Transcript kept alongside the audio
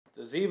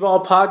The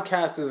Z-Ball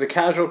podcast is a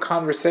casual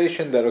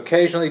conversation that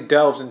occasionally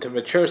delves into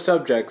mature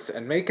subjects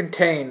and may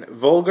contain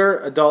vulgar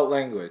adult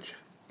language.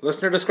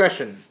 Listener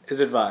discretion is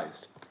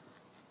advised.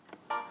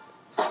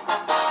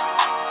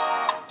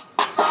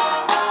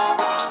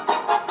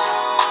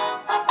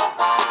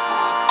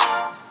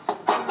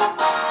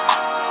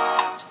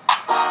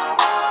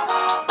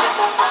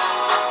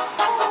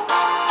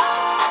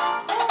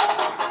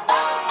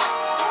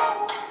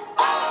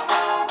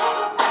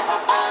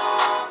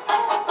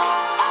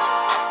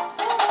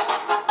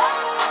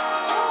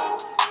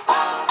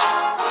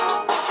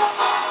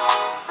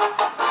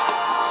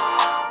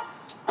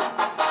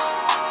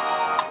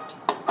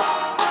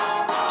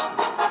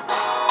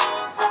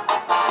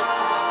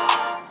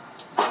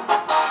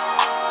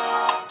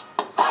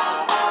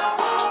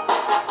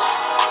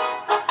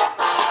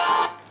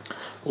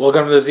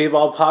 Welcome to the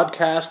Z-Ball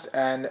podcast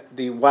and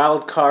the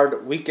wild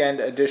card weekend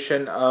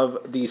edition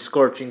of the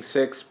Scorching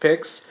 6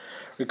 picks.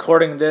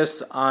 Recording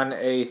this on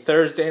a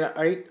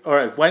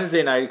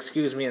Wednesday night,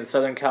 in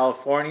Southern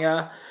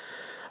California.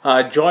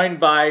 Joined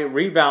by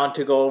Rebound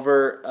to go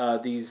over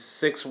these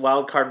 6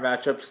 wild card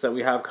matchups that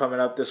we have coming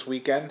up this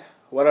weekend.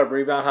 What up,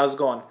 Rebound? How's it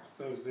going?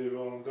 What's up,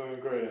 Z-Ball? I'm doing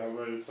great. How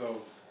about yourself?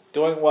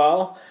 Doing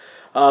well.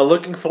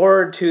 Looking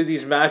forward to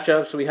these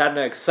matchups. We had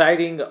an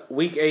exciting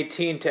Week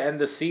 18 to end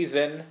the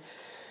season.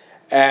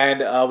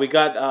 And we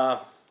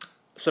got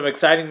some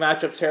exciting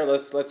matchups here.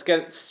 Let's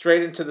get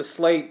straight into the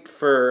slate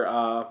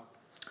for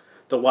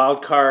the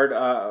wild card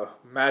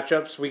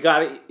matchups. We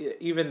got,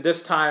 even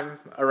this time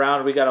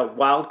around, we got a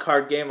wild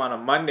card game on a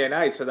Monday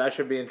night, so that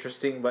should be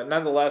interesting. But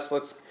nonetheless,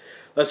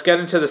 let's get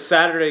into the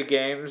Saturday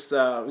games.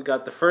 We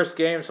got the first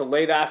game, so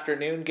late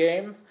afternoon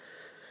game.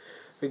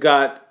 We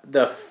got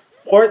the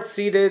 4th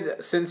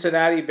seeded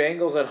Cincinnati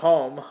Bengals at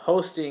home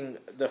hosting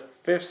the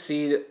 5th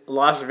seed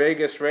Las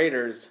Vegas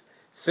Raiders.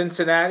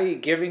 Cincinnati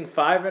giving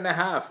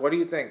 5.5. What do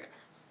you think?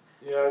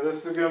 Yeah,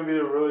 this is going to be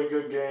a really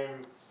good game.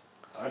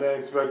 I didn't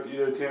expect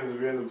either team to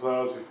be in the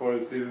playoffs before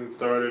the season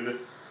started.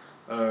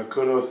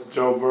 Kudos to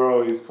Joe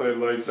Burrow. He's played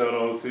lights out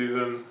all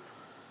season.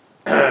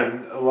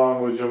 And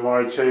along with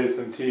Jamar Chase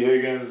and T.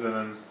 Higgins. And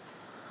then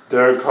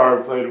Derek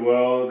Carr played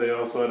well. They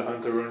also had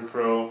Hunter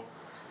Renfrow.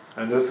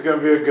 And this is going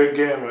to be a good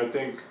game. I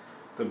think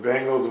the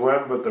Bengals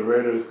win, but the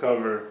Raiders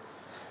cover.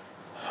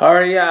 All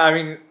right, yeah. I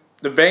mean,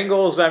 the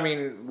Bengals,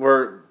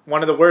 were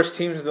one of the worst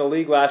teams in the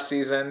league last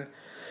season,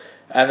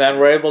 and then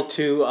were able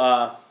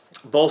to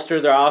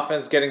bolster their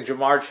offense, getting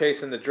Jamar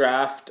Chase in the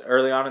draft,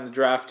 early on in the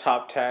draft,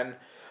 top 10.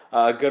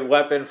 Good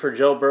weapon for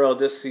Joe Burrow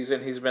this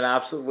season. He's been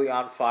absolutely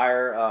on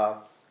fire.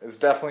 Is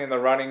definitely in the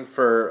running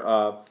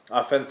for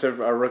Offensive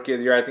Rookie of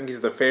the Year. I think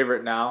he's the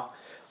favorite now,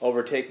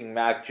 overtaking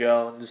Mac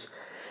Jones.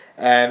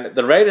 And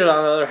the Raiders,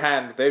 on the other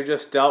hand, they've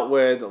just dealt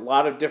with a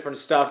lot of different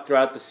stuff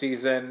throughout the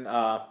season.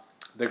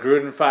 The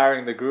Gruden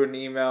firing, the Gruden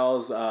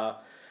emails,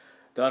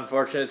 the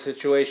unfortunate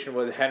situation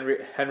with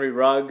Henry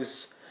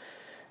Ruggs,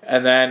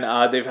 and then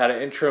they've had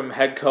an interim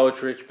head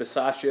coach, Rich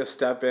Bisaccia,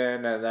 step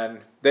in, and then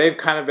they've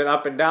kind of been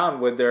up and down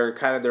with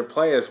their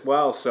play as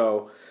well.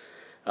 So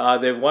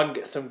they've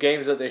won some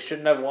games that they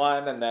shouldn't have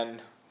won, and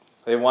then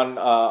they won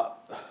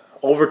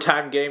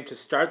overtime game to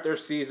start their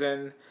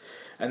season,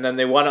 and then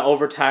they won an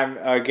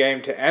overtime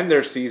game to end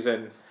their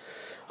season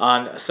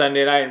on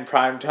Sunday night in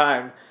prime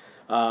time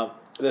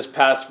this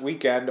past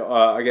weekend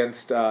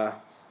against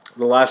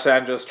the Los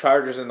Angeles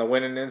Chargers in the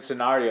win-and-in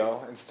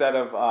scenario. Instead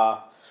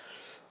of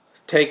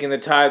taking the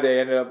tie, they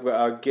ended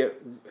up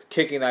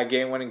kicking that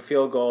game-winning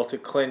field goal to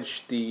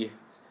clinch the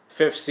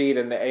 5th seed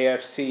in the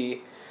AFC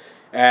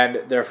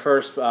and their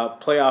first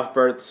playoff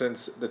berth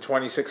since the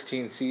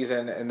 2016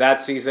 season. In that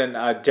season,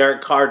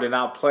 Derek Carr did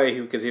not play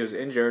because he was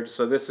injured.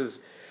 So this is,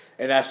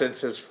 in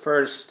essence, his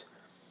first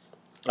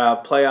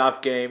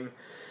playoff game.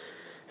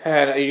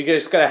 And you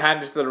just got to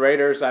hand it to the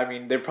Raiders. I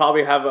mean, they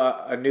probably have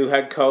a new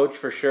head coach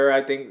for sure,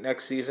 I think,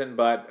 next season.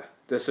 But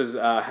this is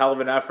a hell of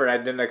an effort. I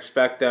didn't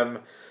expect them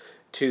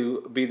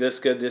to be this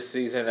good this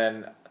season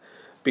and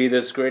be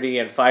this gritty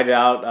and fight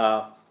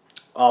out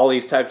all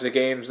these types of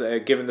games,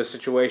 given the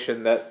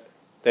situation that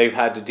they've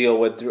had to deal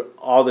with, through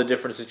all the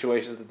different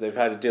situations that they've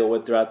had to deal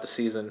with throughout the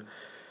season.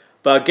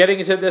 But getting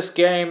into this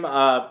game,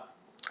 I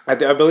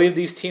believe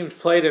these teams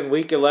played in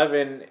Week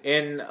 11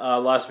 in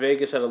Las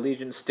Vegas at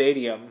Allegiant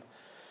Stadium.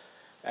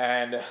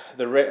 And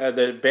the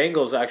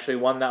Bengals actually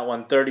won that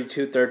one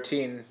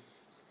 32-13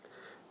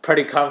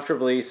 pretty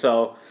comfortably.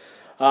 So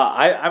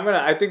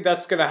I think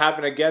that's gonna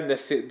happen again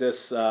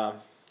this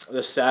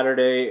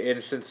Saturday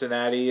in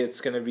Cincinnati.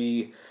 It's gonna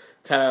be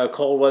kind of a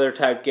cold weather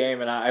type game,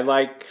 and I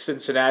like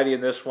Cincinnati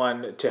in this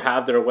one to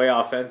have their way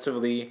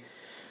offensively.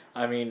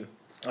 I mean,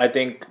 I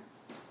think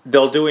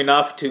they'll do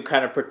enough to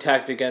kind of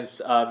protect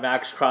against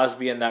Max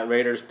Crosby and that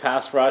Raiders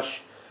pass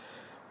rush.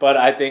 But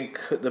I think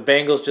the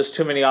Bengals just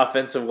too many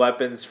offensive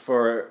weapons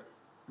for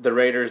the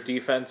Raiders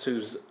defense,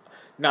 who's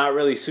not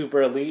really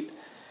super elite.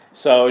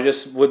 So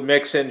just with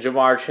mixing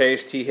Jamar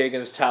Chase, T.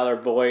 Higgins, Tyler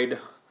Boyd,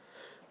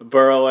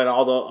 Burrow, and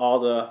all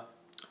the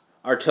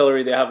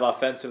artillery they have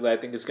offensively, I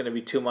think it's going to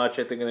be too much.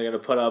 I think they're going to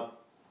put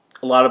up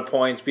a lot of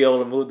points, be able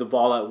to move the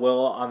ball at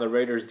will on the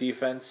Raiders'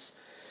 defense.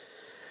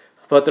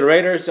 But the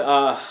Raiders,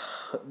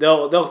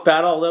 they'll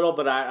battle a little,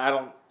 but I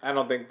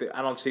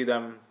don't see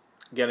them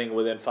getting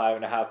within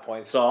 5.5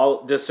 points. So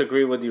I'll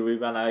disagree with you,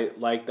 Rebound. I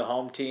like the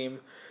home team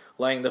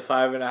laying the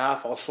 5.5.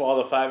 I'll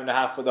swallow the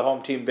 5.5 with the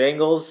home team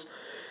Bengals.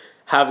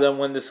 Have them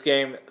win this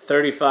game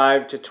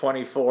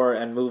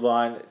 35-24 and move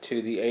on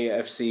to the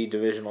AFC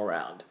divisional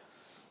round.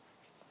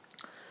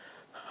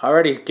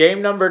 Alrighty,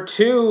 game number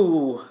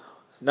 2.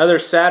 Another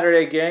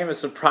Saturday game.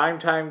 It's a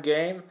primetime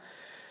game.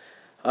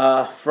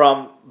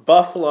 From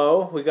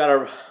Buffalo, we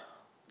got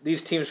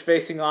these teams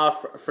facing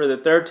off for the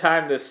third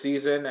time this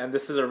season, and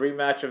this is a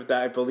rematch of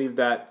that. I believe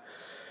that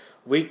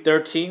Week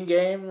 13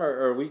 game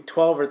or Week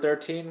 12 or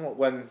 13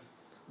 when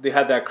they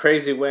had that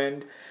crazy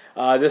wind.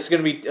 This is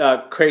going to be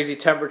crazy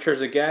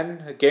temperatures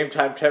again. Game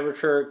time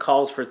temperature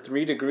calls for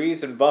 3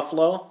 degrees in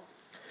Buffalo.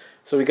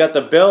 So we got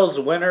the Bills,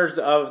 winners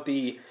of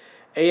the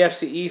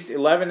AFC East,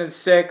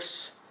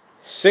 11-6,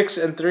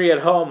 6-3 at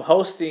home,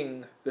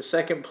 hosting the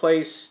second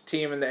place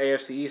team in the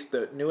AFC East,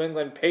 the New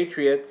England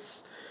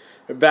Patriots.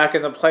 They're back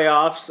in the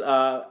playoffs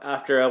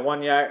after a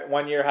one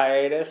year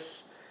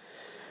hiatus,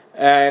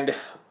 and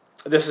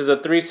this is a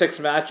 3-6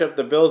 matchup.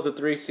 The Bills the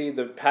 3 seed,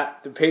 the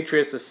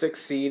Patriots the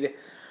 6 seed.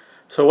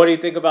 So what do you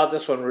think about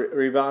this one,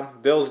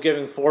 Rebound? Bills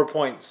giving 4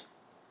 points.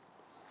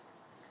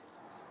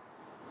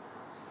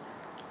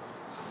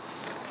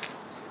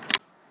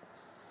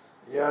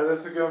 Yeah,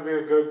 this is going to be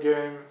a good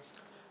game.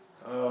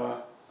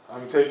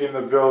 I'm taking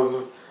the Bills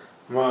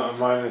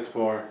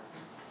 -4.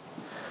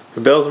 The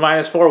Bills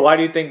 -4. Why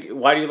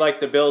do you like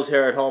the Bills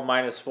here at home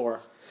 -4?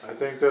 I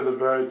think they're the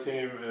better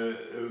team.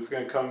 It was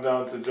going to come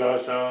down to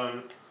Josh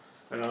Allen,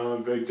 and I'm a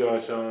big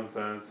Josh Allen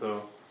fan,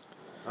 so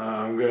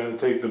I'm going to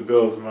take the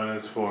Bills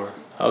 -4.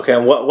 Okay,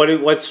 and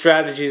what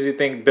strategies do you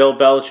think Bill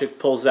Belichick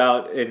pulls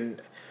out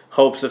in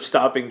hopes of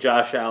stopping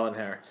Josh Allen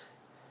here?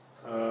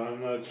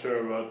 I'm not sure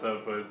about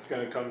that, but it's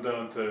going to come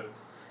down to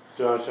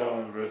Josh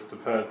Allen versus the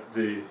Pats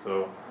D,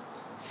 so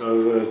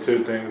those are the 2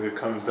 things it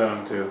comes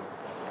down to.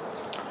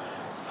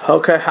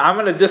 Okay, I'm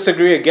going to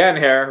disagree again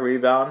here,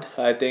 Rebound.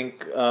 I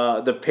think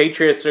the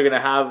Patriots are going to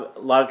have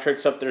a lot of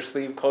tricks up their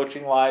sleeve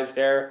coaching-wise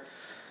here.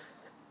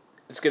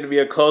 It's going to be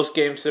a close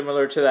game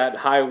similar to that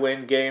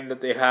high-win game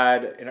that they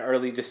had in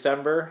early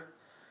December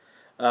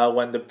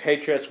when the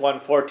Patriots won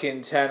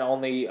 14-10,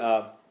 only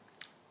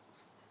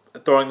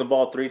throwing the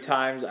ball 3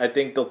 times. I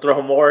think they'll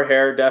throw more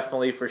here,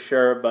 definitely, for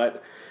sure,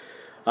 but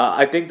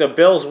I think the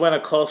Bills win a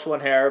close one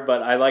here,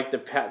 but I like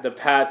the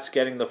Pats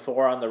getting the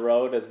 4 on the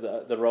road as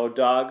the road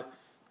dog.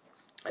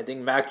 I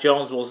think Mac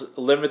Jones will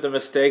limit the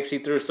mistakes. He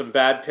threw some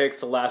bad picks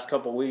the last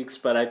couple weeks,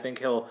 but I think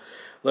he'll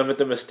limit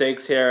the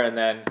mistakes here, and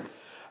then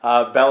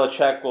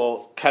Belichick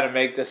will kind of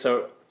make this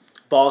a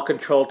ball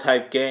control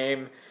type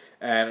game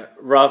and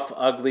rough,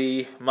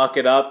 ugly, muck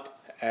it up,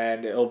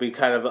 and it'll be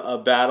kind of a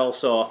battle.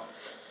 So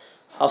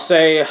I'll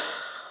say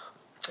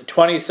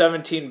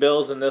 2017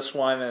 Bills in this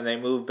one, and they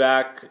move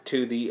back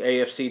to the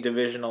AFC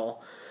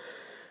divisional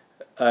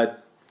round,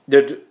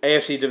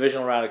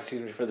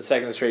 for the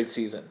second straight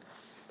season.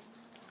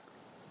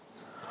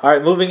 All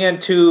right, moving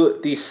into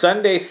the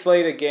Sunday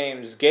slate of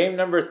games. Game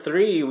number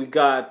 3, we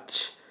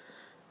got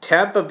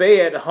Tampa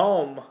Bay at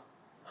home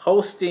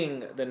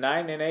hosting the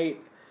 9-8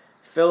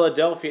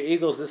 Philadelphia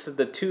Eagles. This is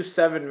the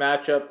 2-7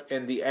 matchup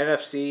in the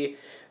NFC.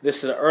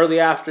 This is an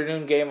early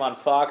afternoon game on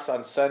Fox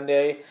on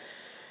Sunday.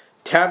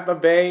 Tampa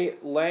Bay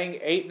laying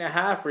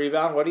 8.5.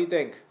 Rebound, what do you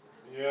think?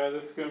 Yeah,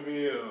 this is going to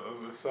be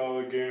a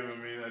solid game. I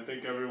mean, I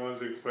think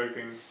everyone's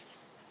expecting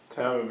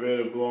Tampa Bay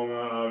to blow them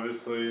out,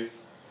 obviously.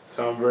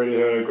 Tom Brady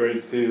had a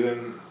great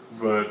season,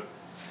 but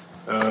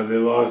they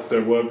lost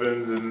their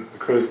weapons and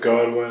Chris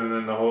Godwin and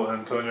then the whole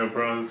Antonio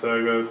Brown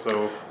saga.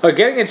 So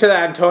getting into the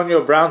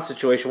Antonio Brown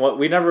situation,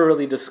 we never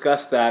really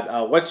discussed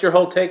that. What's your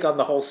whole take on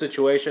the whole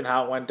situation,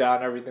 how it went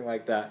down, everything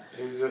like that?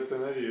 He's just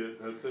an idiot.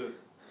 That's it.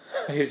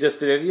 He's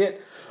just an idiot?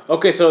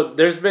 Okay, so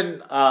there's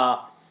been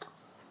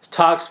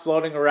talks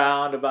floating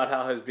around about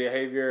how his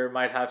behavior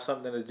might have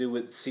something to do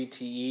with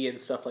CTE and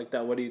stuff like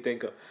that. What do you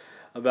think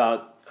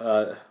about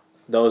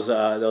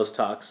those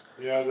talks?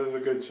 Yeah, there's a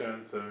good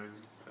chance. I mean,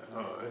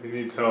 he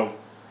needs help.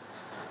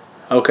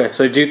 Okay,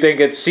 so do you think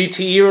it's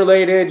CTE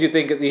related? Do you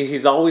think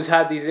he's always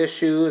had these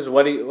issues?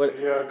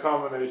 Yeah, a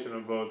combination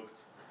of both.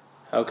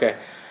 Okay,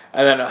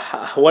 and then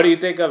what do you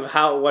think of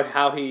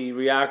how he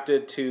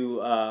reacted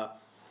to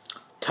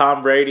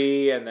Tom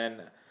Brady? And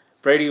then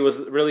Brady was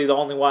really the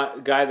only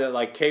guy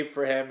that caped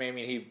for him. I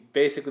mean, he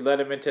basically let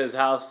him into his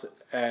house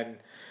and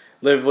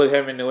lived with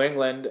him in New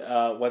England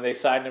when they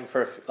signed him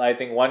for, I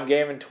think, 1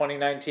 game in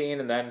 2019.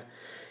 And then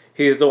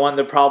he's the one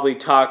that probably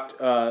talked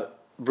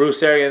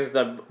Bruce Arians,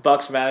 the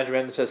Bucs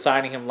management, into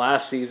signing him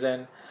last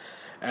season.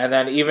 And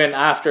then even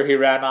after he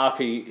ran off,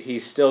 he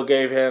still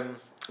gave him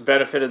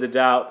benefit of the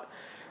doubt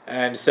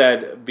and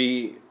said,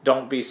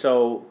 don't be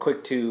so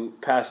quick to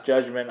pass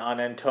judgment on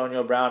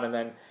Antonio Brown. And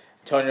then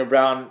Antonio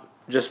Brown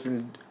just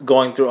been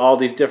going through all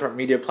these different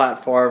media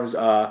platforms,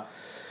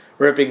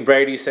 ripping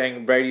Brady,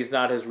 saying Brady's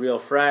not his real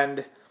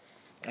friend.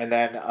 and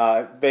then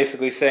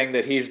basically saying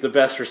that he's the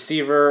best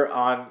receiver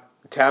on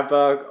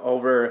Tampa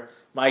over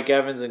Mike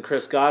Evans and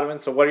Chris Godwin.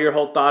 So, what are your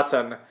whole thoughts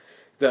on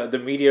the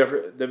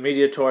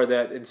media tour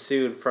that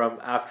ensued from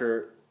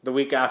after the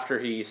week after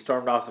he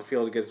stormed off the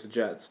field against the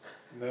Jets?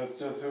 That's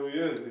just who he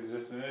is. He's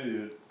just an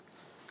idiot.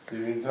 He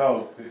needs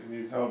help. He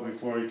needs help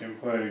before he can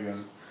play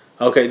again.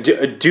 Okay,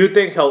 do you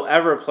think he'll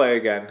ever play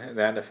again in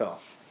the NFL?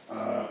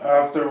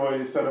 After what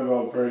he said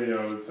about Brady,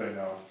 I would say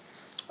no.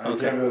 I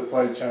gave it a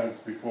slight chance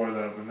before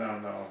that, but now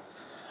no.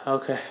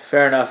 Okay,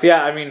 fair enough.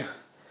 Yeah, I mean,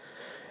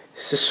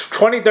 since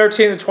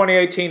 2013 and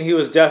 2018, he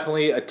was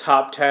definitely a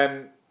top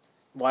 10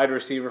 wide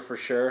receiver for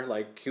sure.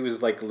 Like, he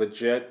was like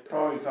legit.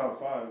 Probably top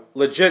 5.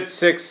 Legit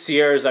 6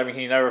 years. I mean,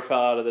 he never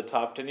fell out of the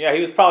top 10. Yeah,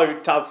 he was probably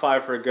top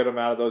 5 for a good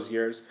amount of those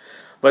years.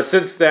 But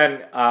since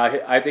then,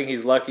 I think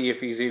he's lucky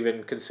if he's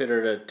even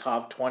considered a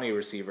top 20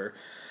 receiver.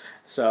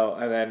 So,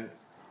 and then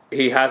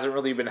he hasn't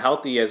really been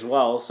healthy as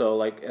well. So,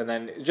 like, and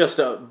then just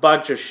a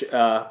bunch of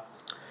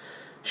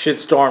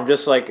shitstorm,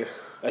 just like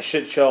a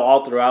shit show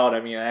all throughout. I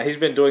mean, he's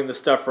been doing this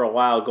stuff for a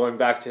while, going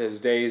back to his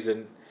days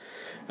and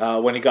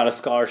when he got a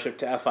scholarship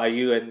to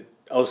FIU in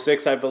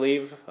 2006, I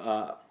believe,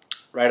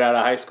 right out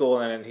of high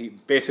school. And then he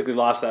basically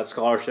lost that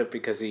scholarship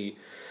because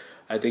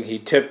I think he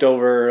tipped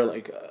over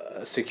like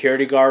a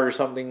security guard or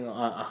something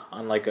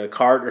on like a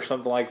cart or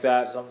something like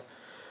that.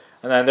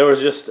 And then there was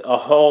just a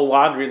whole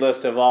laundry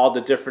list of all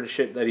the different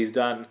shit that he's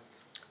done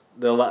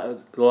the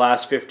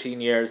last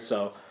 15 years.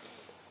 So,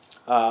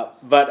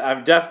 but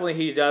I'm definitely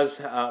he does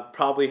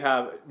probably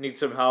need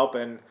some help,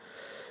 and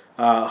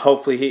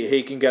hopefully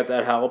he can get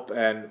that help.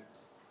 And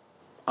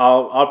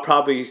I'll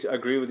probably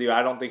agree with you.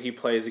 I don't think he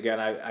plays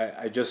again.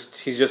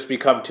 He's just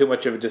become too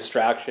much of a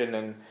distraction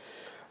in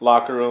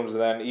locker rooms.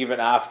 And then even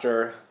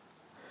after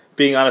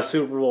being on a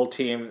Super Bowl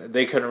team,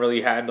 they couldn't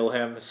really handle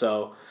him.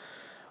 So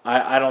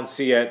I don't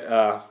see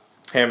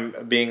him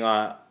being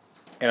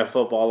in a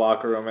football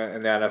locker room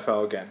in the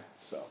NFL again.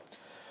 So,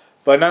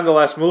 but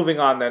nonetheless, moving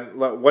on. Then,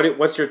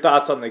 what's your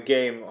thoughts on the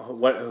game?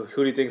 Who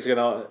do you think is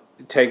gonna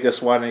take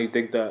this one? And do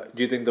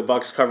you think the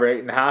Bucs cover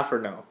 8.5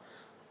 or no?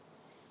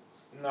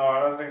 No,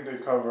 I don't think they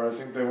cover. I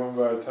think they win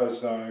by a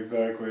touchdown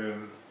exactly,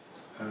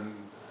 and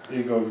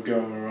Eagles give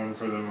them a run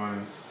for their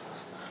money.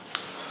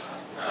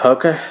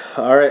 Okay,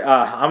 all right.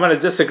 I'm gonna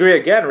disagree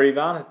again.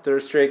 Rebound,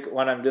 third straight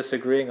one I'm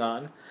disagreeing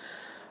on.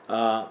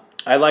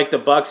 I like the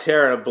Bucs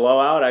here in a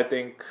blowout. I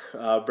think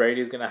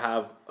Brady's gonna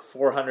have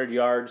 400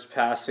 yards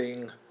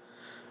passing,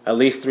 at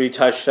least 3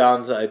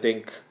 touchdowns. I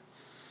think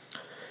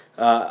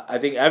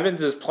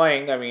Evans is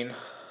playing. I mean,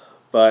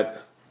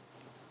 but.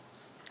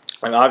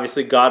 And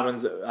obviously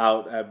Godwin's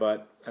out,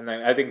 and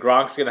then I think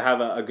Gronk's going to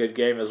have a good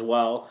game as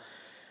well.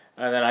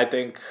 And then I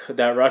think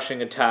that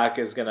rushing attack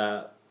is going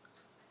to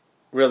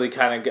really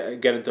kind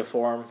of get into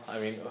form. I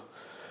mean,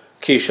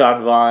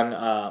 Keyshawn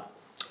Vaughn,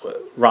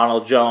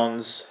 Ronald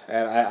Jones,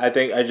 and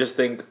I just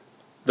think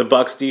the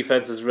Bucs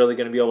defense is really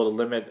going to be able to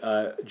limit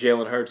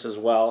Jalen Hurts as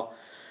well.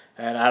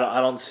 And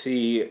I don't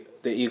see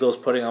the Eagles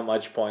putting on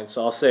much points.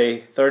 So I'll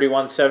say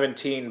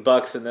 31-17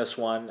 Bucs in this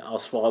one. I'll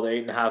swallow the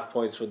 8.5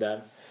 points with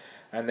them.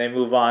 And they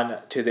move on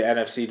to the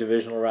NFC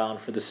divisional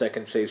round for the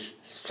second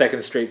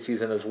straight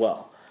season as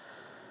well.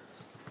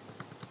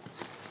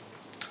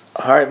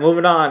 All right,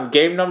 moving on.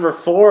 Game number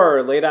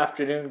 4, late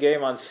afternoon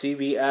game on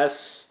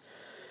CBS.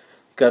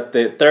 Got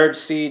the 3rd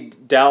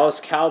seed Dallas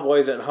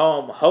Cowboys at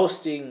home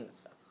hosting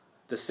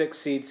the 6th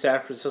seed San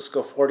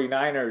Francisco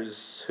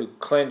 49ers, who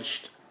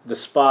clinched the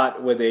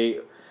spot with a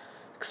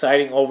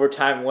exciting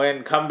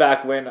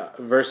comeback win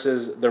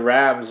versus the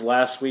Rams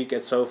last week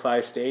at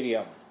SoFi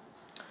Stadium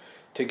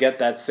to get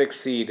that 6th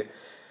seed.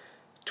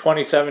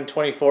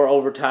 27-24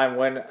 overtime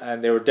win,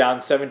 and they were down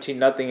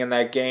 17-0 in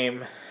that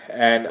game.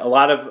 And a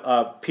lot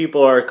of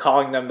people are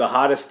calling them the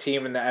hottest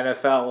team in the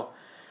NFL.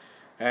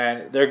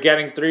 And they're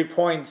getting 3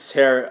 points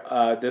here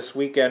this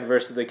weekend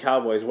versus the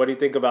Cowboys. What do you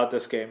think about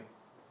this game?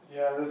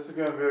 Yeah, this is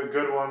going to be a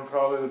good one.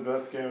 Probably the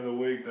best game of the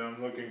week that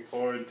I'm looking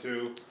forward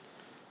to.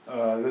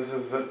 This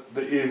is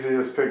the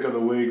easiest pick of the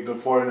week. The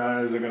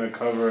 49ers are going to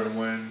cover and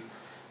win.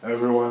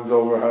 Everyone's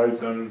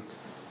overhyped on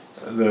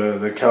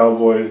the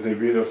Cowboys. They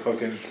beat a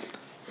fucking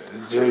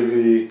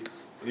JV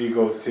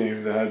Eagles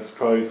team that had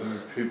probably some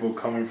people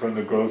coming from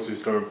the grocery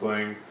store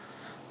playing.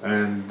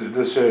 And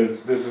this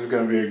is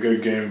going to be a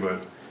good game,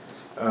 but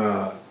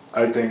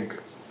I think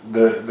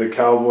the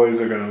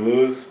Cowboys are going to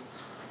lose.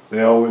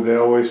 They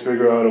always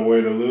figure out a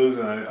way to lose,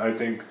 and I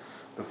think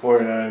the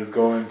 49ers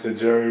go into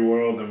Jerry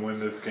World and win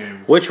this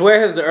game. Which way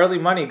has the early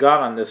money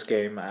gone on this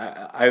game?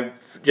 I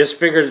just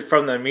figured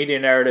from the media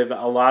narrative,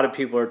 a lot of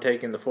people are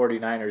taking the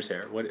 49ers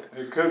here.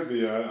 It could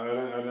be. I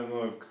didn't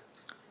look.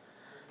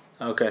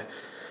 Okay.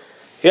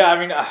 Yeah, I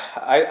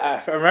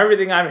mean, from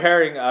everything I'm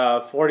hearing,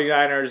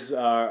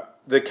 49ers,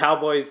 the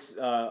Cowboys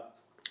are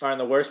in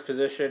the worst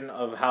position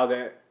of how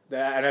the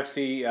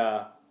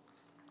NFC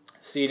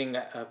seeding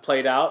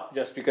played out,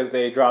 just because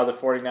they draw the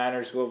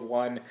 49ers, who have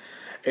won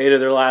 8 of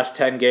their last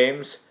 10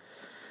 games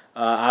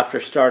after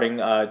starting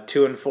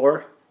 2-4,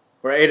 or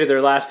 8 of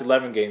their last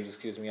 11 games,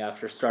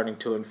 after starting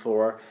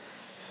 2-4.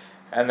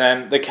 And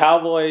then the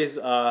Cowboys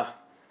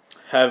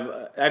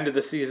have ended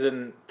the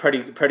season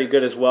pretty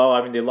good as well.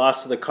 I mean, they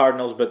lost to the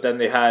Cardinals, but then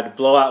they had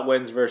blowout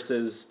wins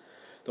versus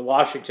the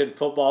Washington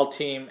football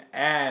team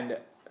and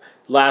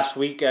last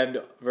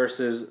weekend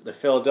versus the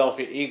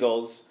Philadelphia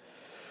Eagles,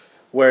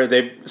 where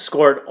they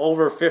scored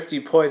over 50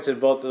 points in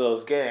both of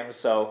those games.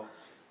 So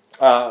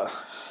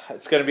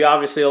it's going to be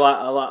obviously a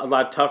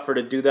lot tougher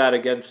to do that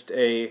against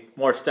a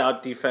more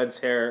stout defense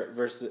here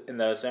versus in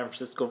the San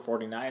Francisco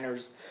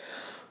 49ers,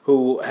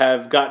 who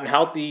have gotten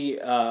healthy,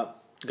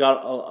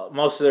 got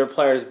most of their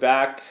players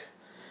back.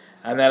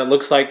 And then it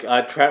looks like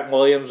Trent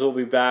Williams will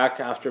be back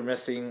after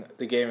missing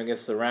the game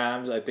against the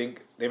Rams. I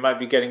think they might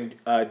be getting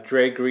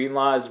Dre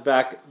Greenlaw is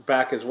back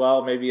as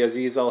well. Maybe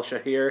Aziz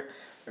Al-Shahir,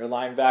 their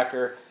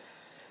linebacker.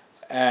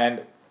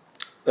 And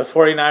the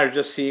 49ers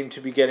just seem to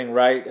be getting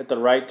right at the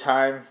right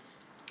time.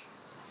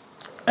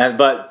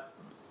 But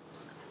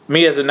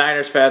me as a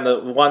Niners fan, the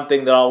one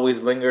thing that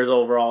always lingers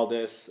over all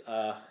this,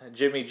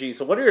 Jimmy G.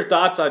 So what are your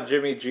thoughts on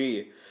Jimmy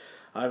G?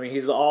 I mean,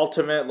 he's the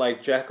ultimate,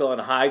 like, Jekyll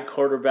and Hyde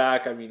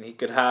quarterback. I mean, he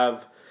could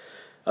have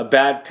a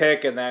bad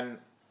pick and then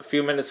a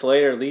few minutes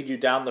later lead you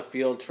down the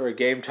field for a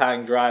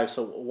game-tying drive.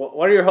 So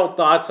what are your whole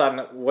thoughts on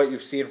what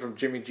you've seen from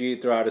Jimmy G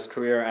throughout his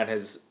career and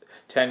his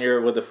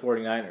tenure with the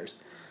 49ers?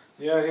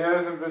 Yeah, he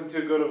hasn't been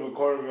too good of a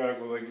quarterback,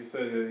 but like you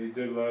said, he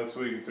did last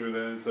week. He threw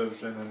the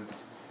interception and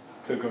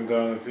took him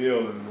down the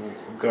field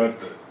and got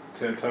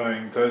the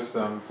tying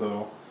touchdown.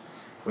 So,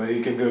 but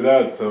he can do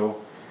that. So.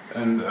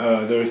 And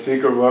their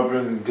secret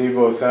weapon,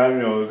 Deebo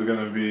Samuel, is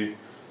going to be.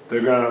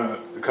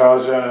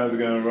 Kyle Shanahan is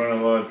going to run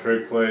a lot of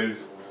trick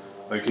plays,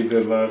 like he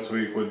did last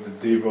week with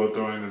the Deebo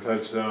throwing the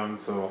touchdown.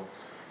 So,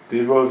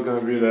 Deebo is going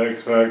to be the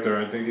X factor.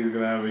 I think he's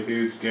going to have a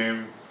huge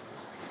game,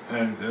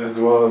 and as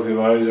well as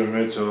Elijah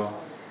Mitchell.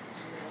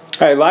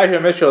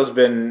 Elijah Mitchell has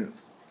been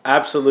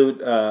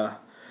absolute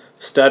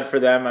stud for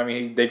them. I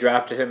mean, they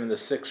drafted him in the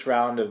 6th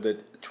round of the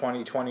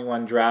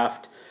 2021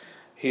 draft.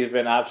 He's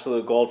been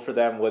absolute gold for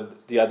them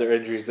with the other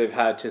injuries they've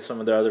had to some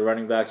of their other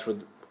running backs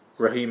with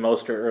Raheem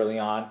Mostert early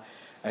on.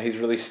 And he's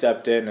really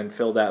stepped in and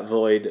filled that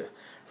void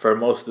for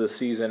most of the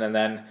season. And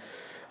then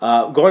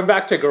going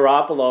back to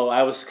Garoppolo,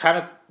 I was kind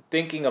of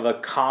thinking of a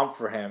comp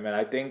for him. And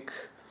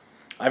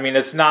I mean,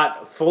 it's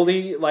not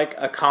fully like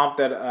a comp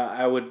that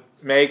I would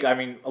make. I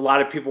mean, a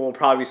lot of people will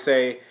probably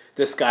say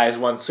this guy has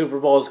won Super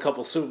Bowls, a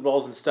couple Super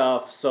Bowls and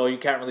stuff, so you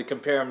can't really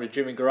compare him to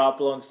Jimmy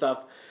Garoppolo and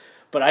stuff.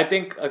 But I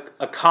think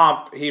a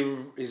comp,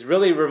 he's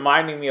really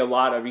reminding me a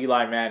lot of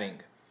Eli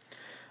Manning.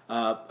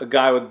 A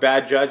guy with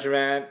bad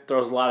judgment,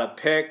 throws a lot of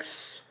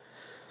picks.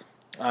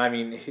 I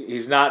mean,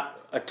 he's not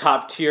a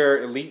top-tier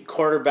elite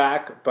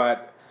quarterback,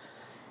 but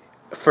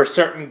for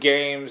certain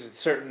games,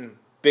 certain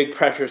big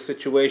pressure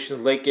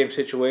situations, late-game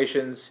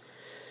situations,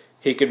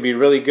 he can be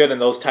really good in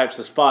those types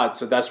of spots.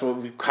 So that's what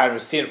we've kind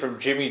of seen from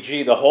Jimmy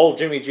G. The whole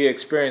Jimmy G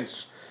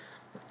experience,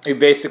 we've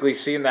basically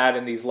seen that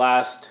in these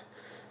last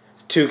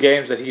 2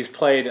 games that he's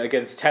played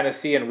against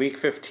Tennessee in week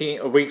 16,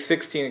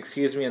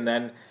 and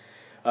then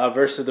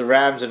versus the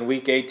Rams in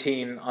week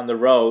 18 on the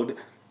road.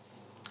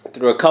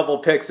 Threw a couple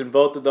picks in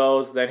both of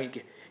those. Then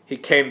he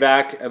came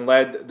back and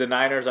led the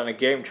Niners on a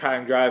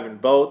game-tying drive in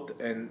both,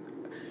 and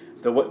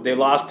they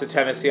lost to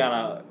Tennessee on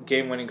a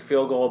game-winning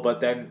field goal, but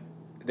then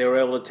they were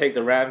able to take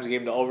the Rams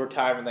game to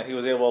overtime, and then he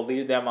was able to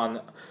lead them on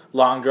the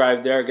long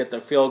drive there, get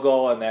the field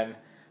goal, and then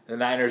the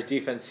Niners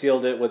defense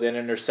sealed it with an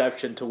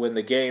interception to win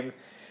the game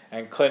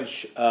and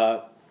clinch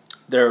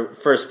their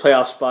first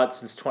playoff spot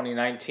since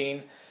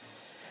 2019.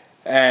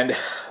 And,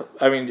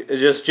 I mean,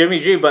 just Jimmy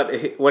G,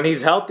 but when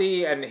he's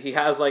healthy and he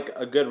has, like,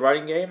 a good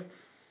running game,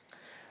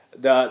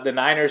 the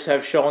Niners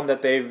have shown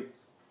that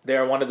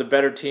they're one of the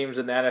better teams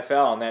in the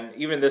NFL. And then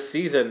even this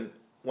season,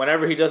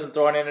 whenever he doesn't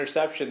throw an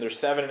interception, they're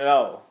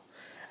 7-0.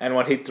 And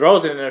when he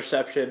throws an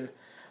interception,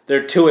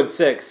 they're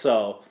 2-6.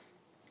 So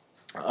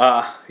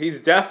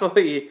he's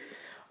definitely...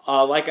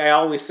 like I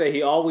always say,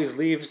 he always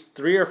leaves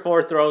 3 or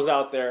 4 throws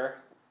out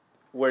there,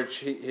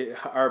 which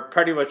are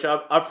pretty much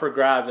up for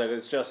grabs, and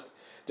it just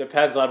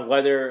depends on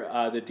whether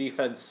the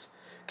defense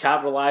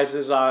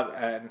capitalizes on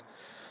and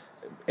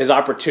is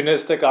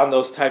opportunistic on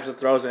those types of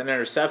throws and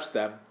intercepts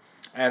them.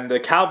 And the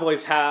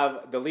Cowboys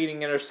have the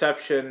leading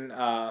interception,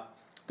 the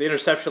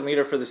interception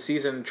leader for the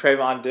season,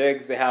 Trayvon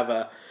Diggs. They have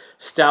a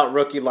stout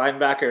rookie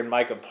linebacker in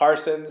Micah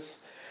Parsons,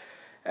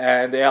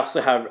 and they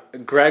also have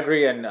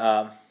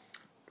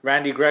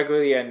Randy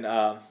Gregory and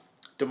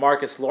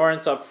DeMarcus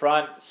Lawrence up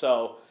front.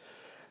 So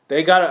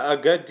they got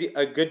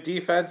a good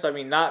defense. I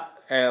mean, not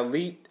an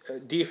elite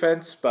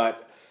defense,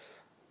 but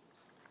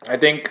I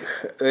think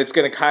it's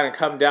going to kind of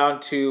come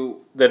down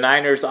to the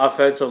Niners'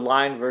 offensive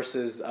line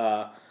versus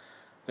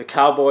the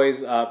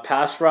Cowboys'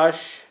 pass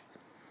rush.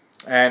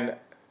 And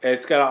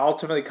it's going to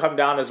ultimately come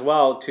down as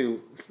well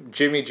to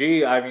Jimmy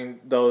G. I mean,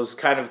 those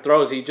kind of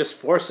throws, he just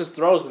forces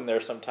throws in there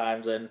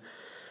sometimes. And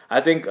I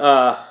think...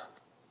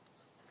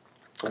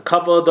 a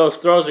couple of those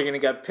throws are going to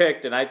get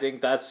picked, and I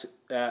think that's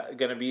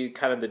going to be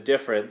kind of the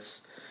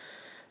difference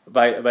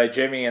by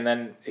Jimmy. And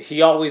then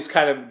he always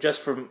kind of,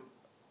 just from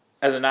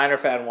as a Niner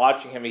fan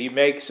watching him, he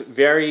makes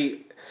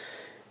very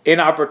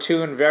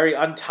inopportune, very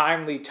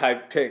untimely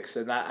type picks,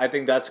 and I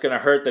think that's going to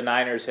hurt the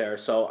Niners here.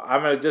 So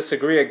I'm going to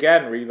disagree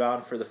again.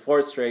 Rebound for the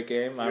 4th straight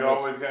game. You're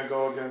always going to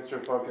go against your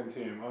fucking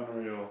team.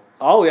 Unreal.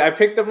 Oh, I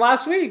picked them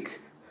last week.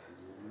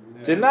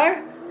 Yeah. Didn't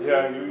I?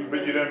 Yeah,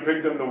 but you didn't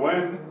pick them to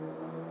win.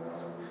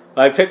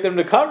 I picked them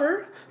to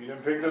cover. You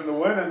didn't pick them to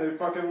win, and they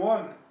fucking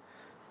won.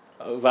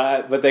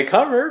 But they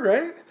covered,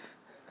 right?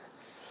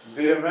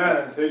 Be a man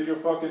and take your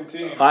fucking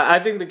team. I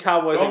think the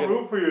Cowboys Don't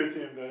root for your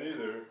team then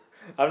either.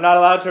 I'm not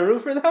allowed to root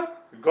for them?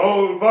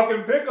 Go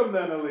fucking pick them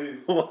then at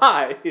least.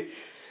 Why?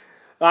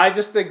 I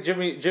just think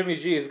Jimmy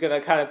G is going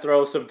to kind of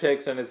throw some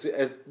picks, and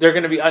they're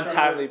going to be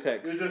untimely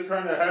picks. You're just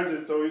trying to hedge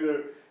it so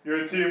either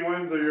your team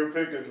wins or your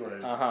pick is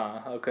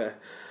right. Okay.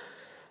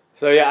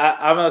 So, yeah,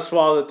 I'm going to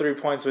swallow the 3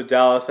 points with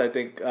Dallas. I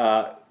think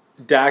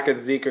Dak and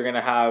Zeke are going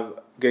to have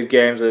good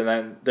games, and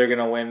then they're going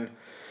to win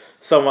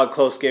somewhat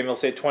close game. They'll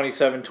say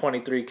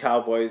 27-23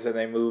 Cowboys, and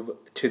they move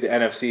to the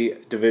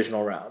NFC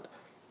divisional round.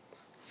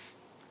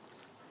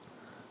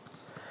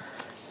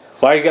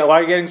 Why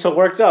are you getting so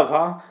worked up,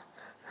 huh?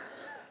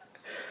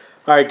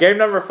 All right, game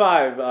number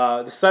 5,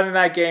 the Sunday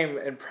night game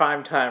in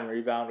prime time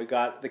rebound. We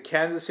got the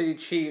Kansas City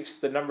Chiefs,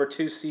 the number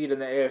 2 seed in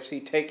the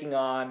AFC, taking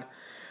on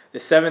the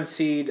 7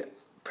 seed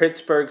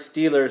Pittsburgh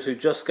Steelers, who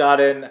just got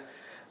in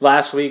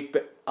last week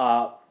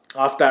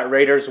off that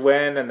Raiders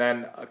win, and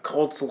then a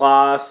Colts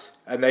loss,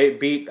 and they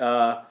beat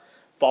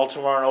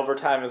Baltimore in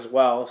overtime as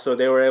well. So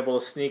they were able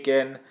to sneak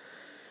in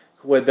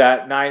with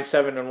that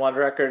 9-7-1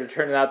 record. It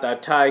turned out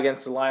that tie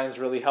against the Lions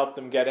really helped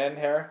them get in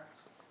here.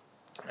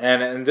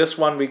 And in this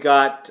one, we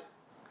got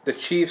the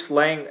Chiefs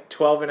laying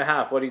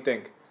 12.5. What do you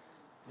think?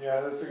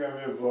 Yeah, this is going to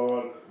be a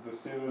blowout. The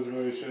Steelers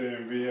really shouldn't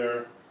even be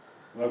here.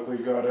 Luckily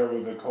got here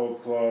with the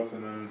Colts loss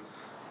and then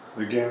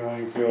the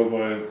game-winning field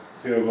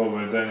goal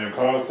by Daniel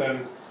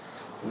Carlson.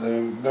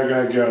 Then they're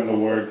going to get on the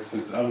works.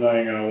 I'm not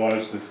even going to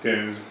watch this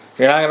game.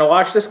 You're not going to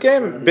watch this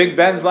game? Big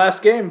Ben's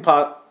last game,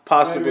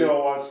 possibly. Maybe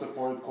I'll watch the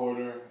 4th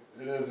quarter.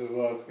 It is his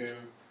last game.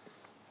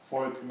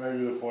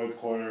 Maybe the 4th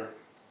quarter.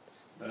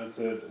 That's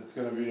it. It's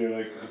going to be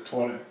like a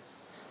 20.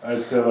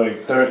 I'd say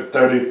like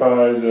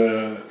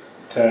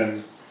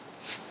 35-10.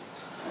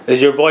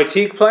 Is your boy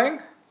Teague playing?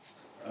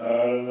 I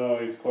don't know.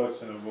 He's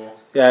questionable.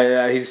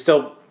 Yeah. He's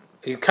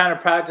kind of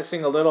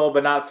practicing a little,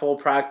 but not full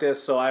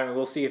practice. So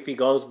we'll see if he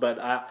goes. But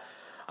I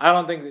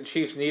don't think the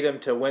Chiefs need him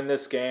to win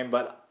this game.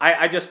 But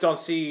I just don't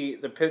see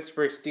the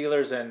Pittsburgh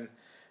Steelers and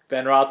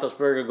Ben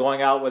Roethlisberger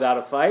going out without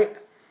a fight.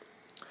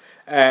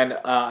 And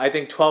I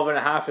think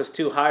 12.5 is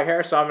too high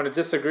here, so I'm going to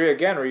disagree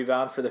again.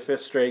 Rebound for the 5th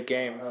straight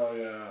game. Oh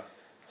yeah.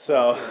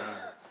 So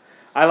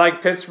I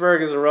like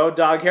Pittsburgh as a road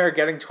dog here,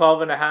 getting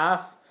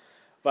 12.5.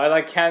 But I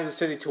like Kansas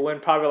City to win,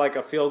 probably like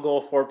a field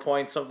goal, 4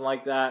 points, something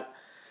like that.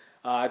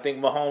 I think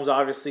Mahomes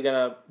obviously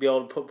going to be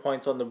able to put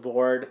points on the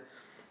board.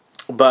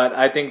 But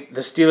I think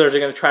the Steelers are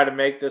going to try to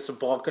make this a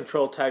ball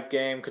control type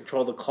game,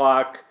 control the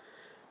clock,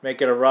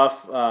 make it a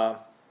rough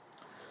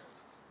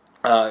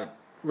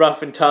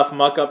and tough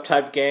muck-up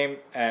type game,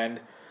 and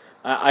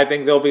I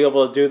think they'll be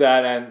able to do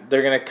that, and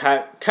they're going to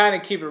kind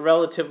of keep it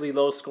relatively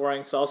low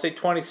scoring. So I'll say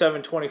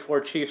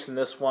 27-24 Chiefs in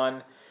this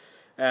one,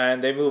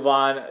 and they move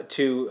on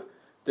to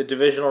the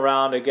divisional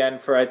round again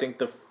for, I think,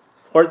 the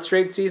 4th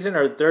straight season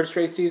or 3rd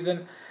straight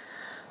season.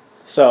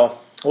 So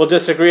we'll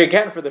disagree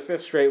again for the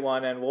 5th straight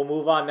one, and we'll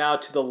move on now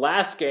to the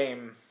last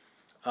game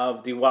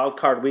of the wild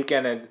card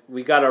weekend, and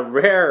we got a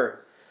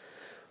rare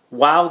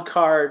wild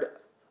card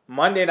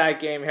Monday night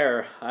game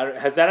here.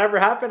 Has that ever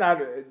happened?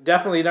 I've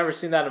definitely never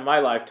seen that in my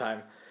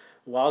lifetime.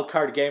 Wild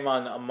card game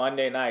on a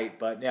Monday night.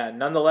 But yeah,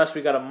 nonetheless,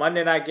 we got a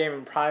Monday night game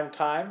in prime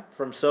time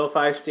from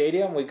SoFi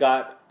Stadium. We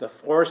got the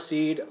 4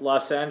 seed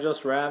Los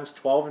Angeles Rams,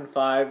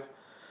 12-5,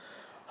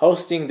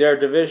 hosting their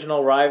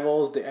divisional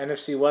rivals, the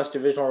NFC West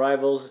divisional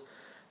rivals,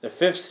 the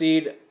 5th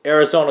seed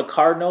Arizona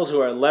Cardinals, who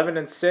are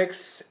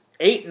 11-6,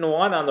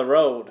 8-1 on the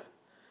road.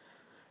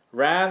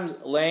 Rams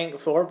laying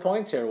 4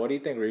 points here. What do you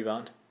think,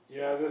 Rebound?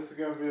 Yeah, this is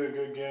going to be a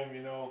good game.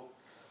 You know,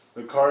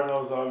 the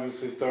Cardinals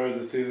obviously started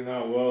the season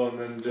out well and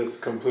then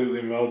just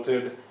completely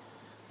melted.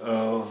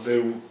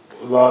 They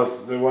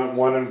lost. They went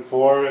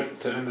 1-4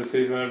 to end the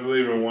season, I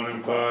believe, or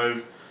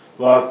 1-5.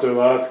 Lost their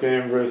last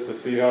game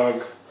versus the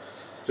Seahawks.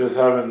 Just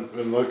haven't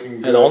been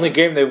looking good. Yeah, the only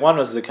game they won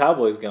was the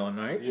Cowboys going,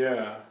 right?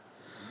 Yeah,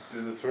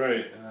 that's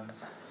right.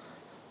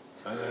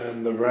 And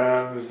then the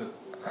Rams,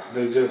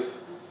 they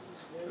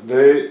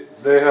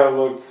have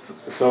looked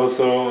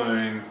so-so.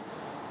 I mean,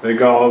 they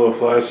got all the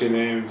flashy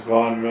names,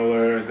 Von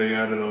Miller, they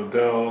added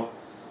Odell.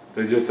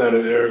 They just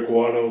added Eric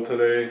Waddle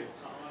today.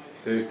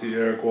 Safety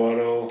Eric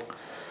Waddle.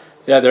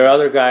 Yeah, their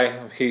other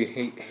guy,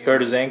 he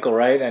hurt his ankle,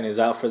 right? And he's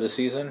out for the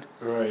season.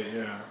 Right,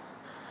 yeah.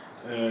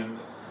 And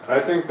I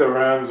think the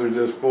Rams are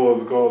just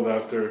fool's gold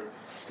after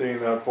seeing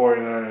that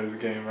 49ers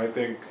game. I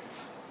think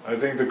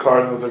the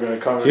Cardinals are going to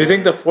come in. Do you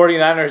think the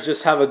 49ers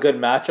just have a good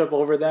matchup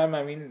over them?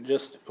 I mean,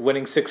 just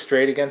winning 6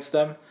 straight against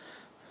them?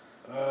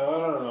 I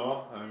don't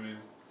know. I mean,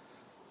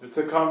 it's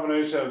a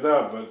combination of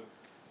that, but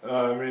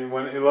I mean,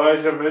 when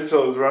Elijah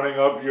Mitchell is running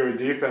up your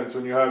defense,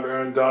 when you have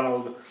Aaron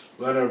Donald,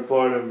 Leonard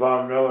Floyd, and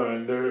Von Miller,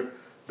 and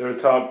their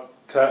top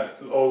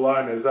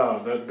O-line is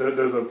out,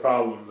 there's a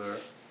problem there.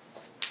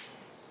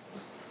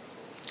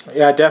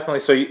 Yeah,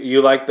 definitely. So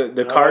you like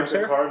the Cards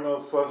here? here?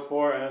 Cardinals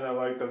 +4, and I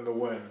like them to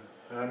win.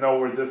 And I know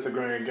we're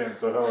disagreeing again,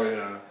 so hell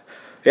yeah.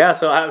 Yeah,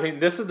 so I mean,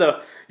 this is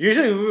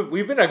usually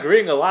we've been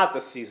agreeing a lot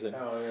this season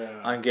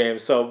on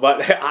games. So,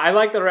 but I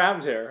like the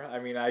Rams here. I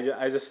mean,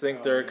 I just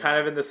think they're kind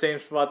of in the same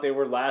spot they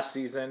were last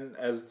season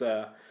in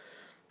that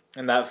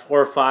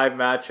 4-5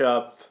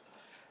 matchup.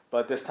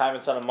 But this time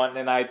it's on a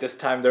Monday night. This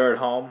time they're at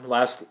home.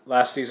 Last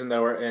season they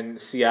were in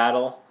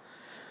Seattle.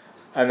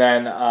 And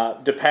then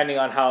depending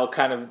on how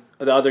kind of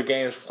the other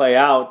games play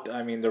out,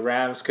 I mean, the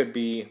Rams could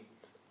be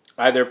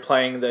either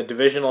playing the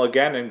divisional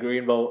again in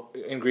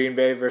Green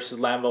Bay versus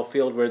Lambeau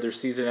Field, where their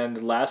season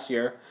ended last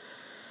year.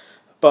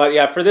 But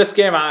yeah, for this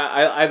game,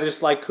 I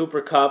just like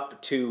Cooper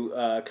Kupp to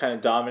kind of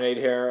dominate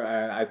here,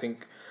 and I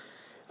think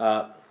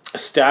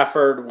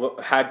Stafford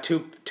had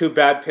two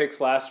bad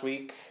picks last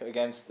week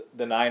against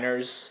the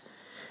Niners,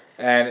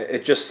 and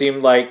it just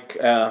seemed like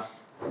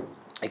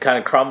it kind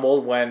of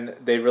crumbled when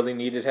they really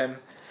needed him.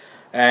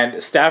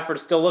 And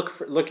Stafford's still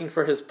looking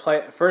for his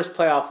first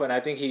playoff win. I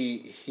think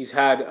he's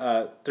had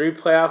 3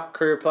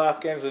 career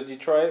playoff games with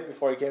Detroit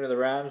before he came to the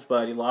Rams,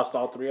 but he lost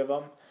all 3 of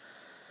them.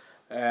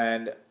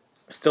 And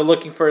still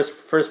looking for his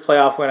first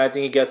playoff win. I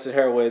think he gets it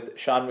here with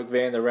Sean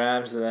McVay and the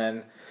Rams. And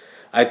then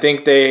I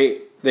think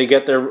they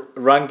get their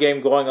run game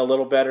going a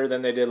little better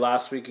than they did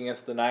last week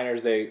against the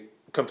Niners. They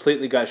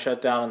completely got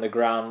shut down on the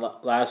ground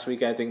last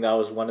week. I think that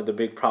was one of the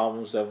big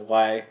problems of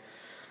why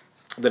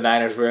the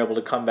Niners were able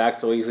to come back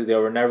so easily. They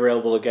were never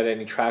able to get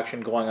any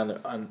traction going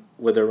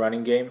with their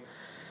running game,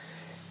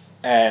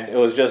 and it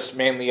was just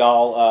mainly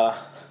all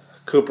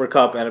Cooper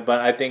Kupp. But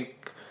I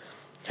think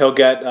he'll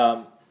get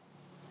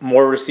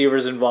more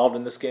receivers involved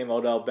in this game.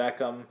 Odell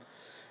Beckham,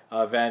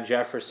 Van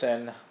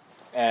Jefferson,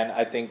 and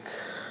I think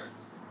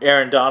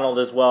Aaron Donald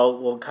as well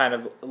will kind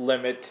of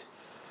limit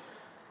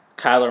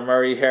Kyler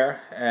Murray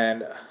here.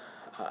 And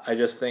I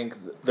just think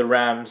the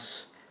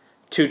Rams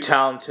too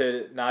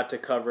talented not to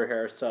cover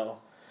here, so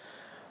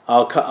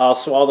I'll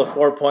swallow the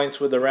 4 points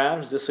with the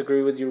Rams.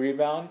 Disagree with you,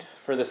 Rebound,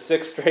 for the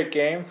 6th straight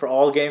game for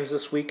all games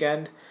this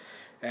weekend,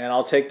 and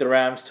I'll take the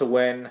Rams to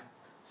win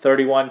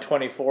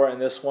 31-24 in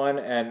this one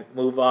and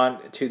move on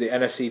to the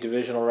NFC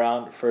divisional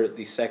round for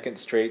the 2nd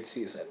straight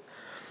season.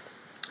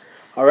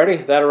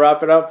 Alrighty, that'll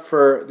wrap it up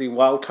for the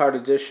wild card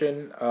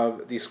edition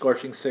of the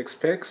Scorching 6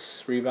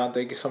 picks. Rebound,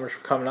 thank you so much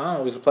for coming on.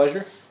 Always a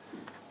pleasure.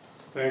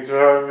 Thanks for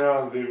having me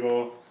on,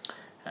 Z-Ball.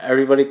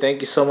 Everybody,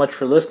 thank you so much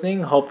for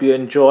listening. Hope you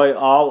enjoy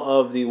all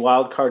of the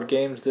wildcard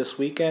games this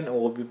weekend, and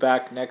we'll be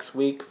back next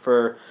week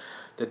for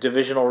the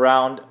divisional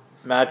round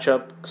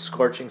matchup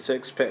Scorching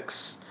 6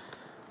 picks.